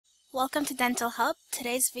Welcome to Dental Hub.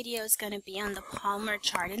 Today's video is going to be on the Palmer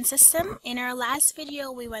charting system. In our last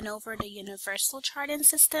video, we went over the universal charting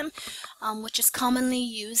system, which is commonly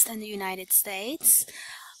used in the United States.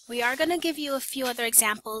 We are going to give you a few other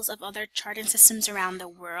examples of other charting systems around the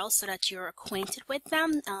world so that you're acquainted with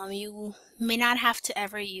them. You may not have to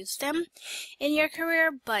ever use them in your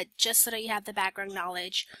career, but just so that you have the background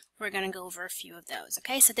knowledge, we're going to go over a few of those.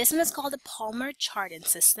 Okay, so this one is called the Palmer charting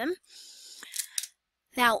system.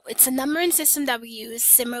 Now, it's a numbering system that we use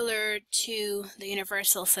similar to the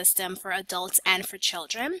universal system for adults and for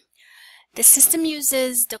children. The system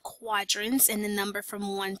uses the quadrants in the number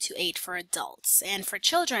from 1 to 8 for adults, and for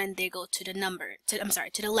children they go to the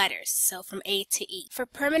to the letters, so from A to E. For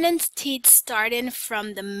permanent teeth, starting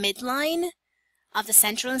from the midline of the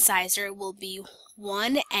central incisor will be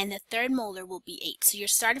 1 and the third molar will be 8. So you're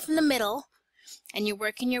starting from the middle and you're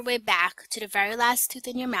working your way back to the very last tooth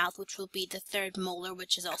in your mouth, which will be the third molar,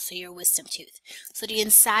 which is also your wisdom tooth. So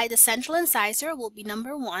the central incisor will be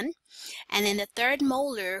number 1, and then the third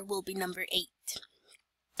molar will be number 8.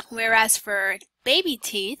 Whereas for baby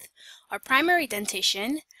teeth or primary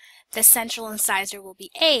dentition, the central incisor will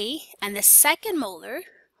be A, and the second molar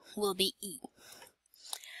will be E.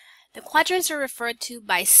 The quadrants are referred to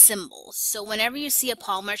by symbols. So whenever you see a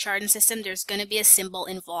Palmer charting system, there's going to be a symbol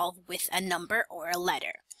involved with a number or a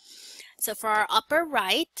letter. So for our upper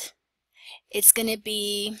right, it's going to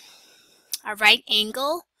be a right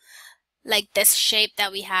angle, like this shape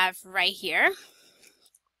that we have right here.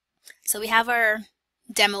 So we have our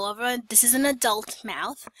demo of this is an adult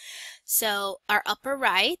mouth. So our upper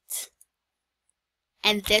right,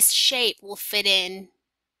 and this shape will fit in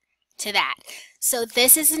to that. So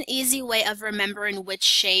this is an easy way of remembering which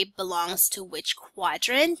shape belongs to which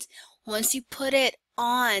quadrant. Once you put it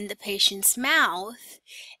on the patient's mouth,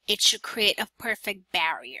 it should create a perfect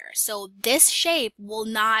barrier. So this shape will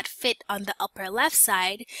not fit on the upper left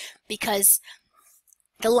side because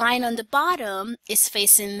the line on the bottom is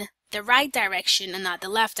facing the right direction and not the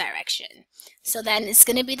left direction. So then it's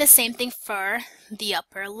going to be the same thing for the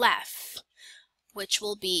upper left, which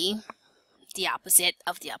will be the opposite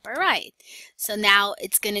of the upper right. So now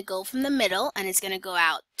it's going to go from the middle and it's going to go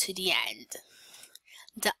out to the end.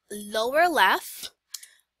 The lower left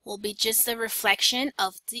will be just the reflection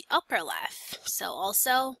of the upper left. So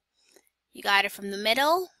also you got it from the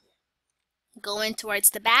middle, going towards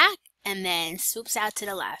the back, and then swoops out to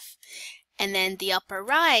the left. And then the upper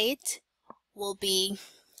right will be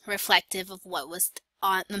reflective of what was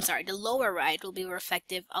the lower right will be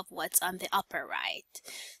reflective of what's on the upper right.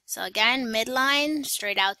 So again, midline,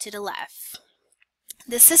 straight out to the left.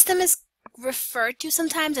 The system is referred to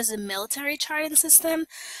sometimes as a military charting system.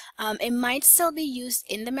 It might still be used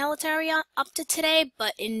in the military up to today,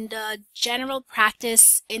 but in the general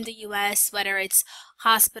practice in the US, whether it's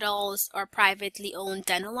hospitals or privately owned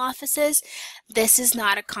dental offices, this is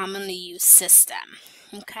not a commonly used system.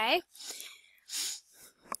 Okay?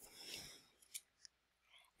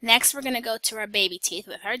 Next, we're going to go to our baby teeth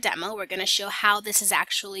with our demo. We're going to show how this is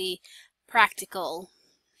actually practical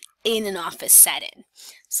in an office setting.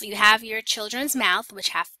 So you have your children's mouth, which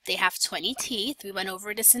they have 20 teeth. We went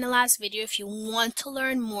over this in the last video. If you want to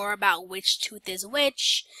learn more about which tooth is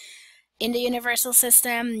which in the universal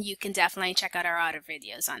system, you can definitely check out our other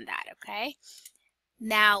videos on that, okay?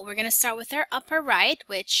 Now, we're going to start with our upper right,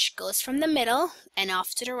 which goes from the middle and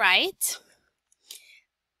off to the right.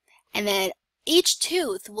 And then each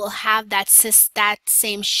tooth will have that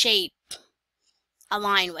same shape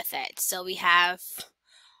aligned with it. So we have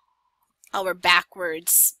our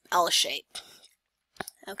backwards L shape.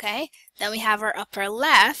 Okay, then we have our upper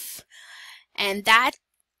left, and that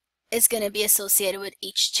is going to be associated with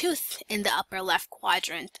each tooth in the upper left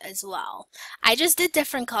quadrant as well. I just did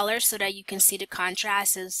different colors so that you can see the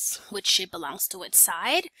contrast as which shape belongs to which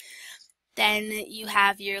side. Then you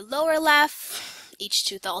have your lower left. Each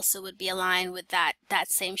tooth also would be aligned with that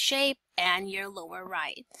same shape, and your lower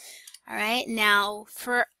right. All right, now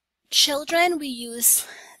for children, we use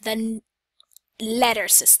the letter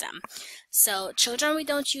system. So children, we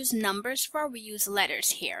don't use numbers for, we use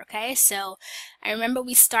letters here, okay? So I remember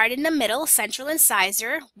we start in the middle, central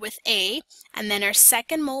incisor with A, and then our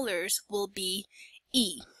second molars will be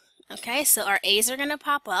E. Okay, so our A's are going to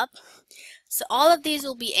pop up. So all of these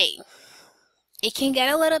will be A. It can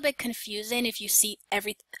get a little bit confusing if you see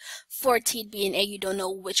every 4 teeth being A, you don't know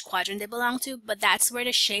which quadrant they belong to, but that's where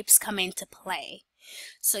the shapes come into play.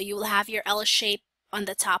 So you will have your L shape on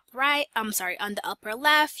the top right, on the upper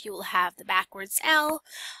left, you will have the backwards L,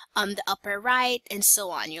 on the upper right, and so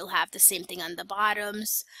on. You'll have the same thing on the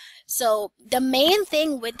bottoms. So the main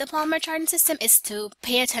thing with the Palmer charting system is to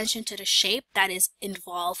pay attention to the shape that is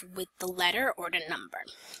involved with the letter or the number.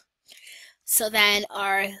 So then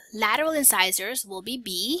our lateral incisors will be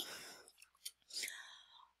B,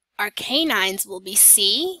 our canines will be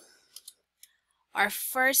C, our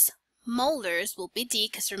first molars will be D,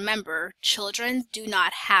 because remember, children do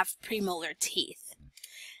not have premolar teeth.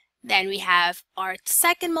 Then we have our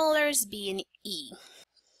second molars, B and E.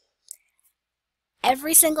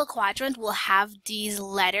 Every single quadrant will have these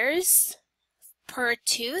letters per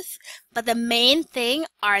tooth, but the main thing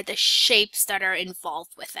are the shapes that are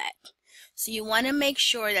involved with it. So you want to make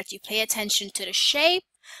sure that you pay attention to the shape.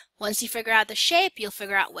 Once you figure out the shape, you'll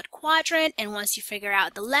figure out what quadrant, and once you figure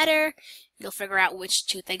out the letter, you'll figure out which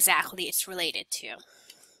tooth exactly it's related to.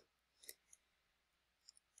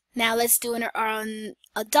 Now let's do our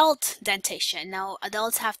adult dentition. Now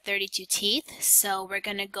adults have 32 teeth, so we're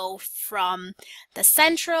going to go from the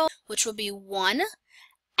central, which will be 1,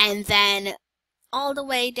 and then all the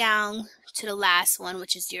way down to the last one,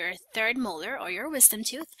 which is your third molar or your wisdom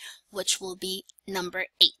tooth, which will be number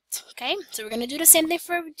 8. Okay, so we're going to do the same thing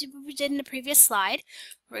we did in the previous slide.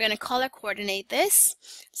 We're going to color coordinate this.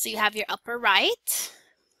 So you have your upper right,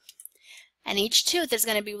 and each tooth is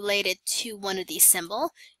going to be related to one of these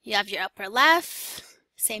symbols. You have your upper left,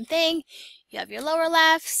 same thing. You have your lower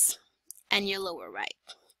lefts and your lower right.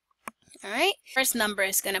 All right, first number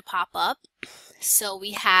is going to pop up. So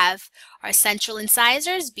we have our central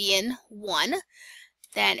incisors being 1,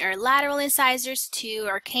 then our lateral incisors 2,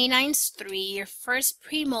 our canines 3, your first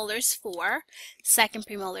premolars 4, second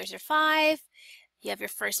premolars are 5, you have your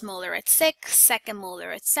first molar at 6, second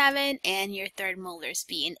molar at 7, and your third molars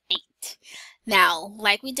being 8. Now,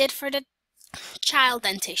 like we did for the child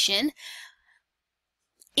dentition,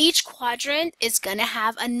 each quadrant is going to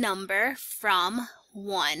have a number from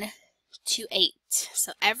 1 to 8.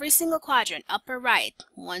 So every single quadrant, upper right,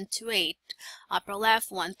 1 to 8, upper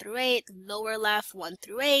left, 1 through 8, lower left, 1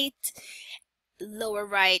 through 8, lower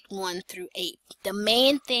right, 1 through 8. The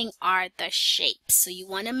main thing are the shapes. So you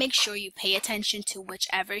want to make sure you pay attention to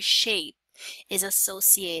whichever shape is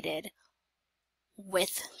associated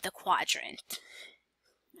with the quadrant.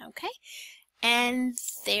 Okay? And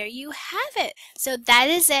there you have it. So that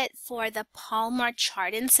is it for the Palmer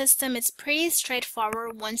charting system. It's pretty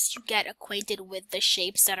straightforward once you get acquainted with the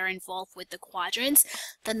shapes that are involved with the quadrants.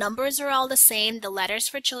 The numbers are all the same. The letters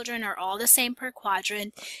for children are all the same per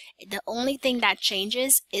quadrant. The only thing that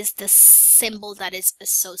changes is the symbol that is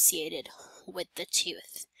associated with the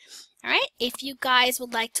tooth. Alright, if you guys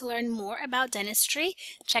would like to learn more about dentistry,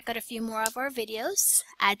 check out a few more of our videos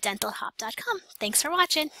at dentalhop.com. Thanks for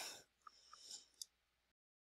watching.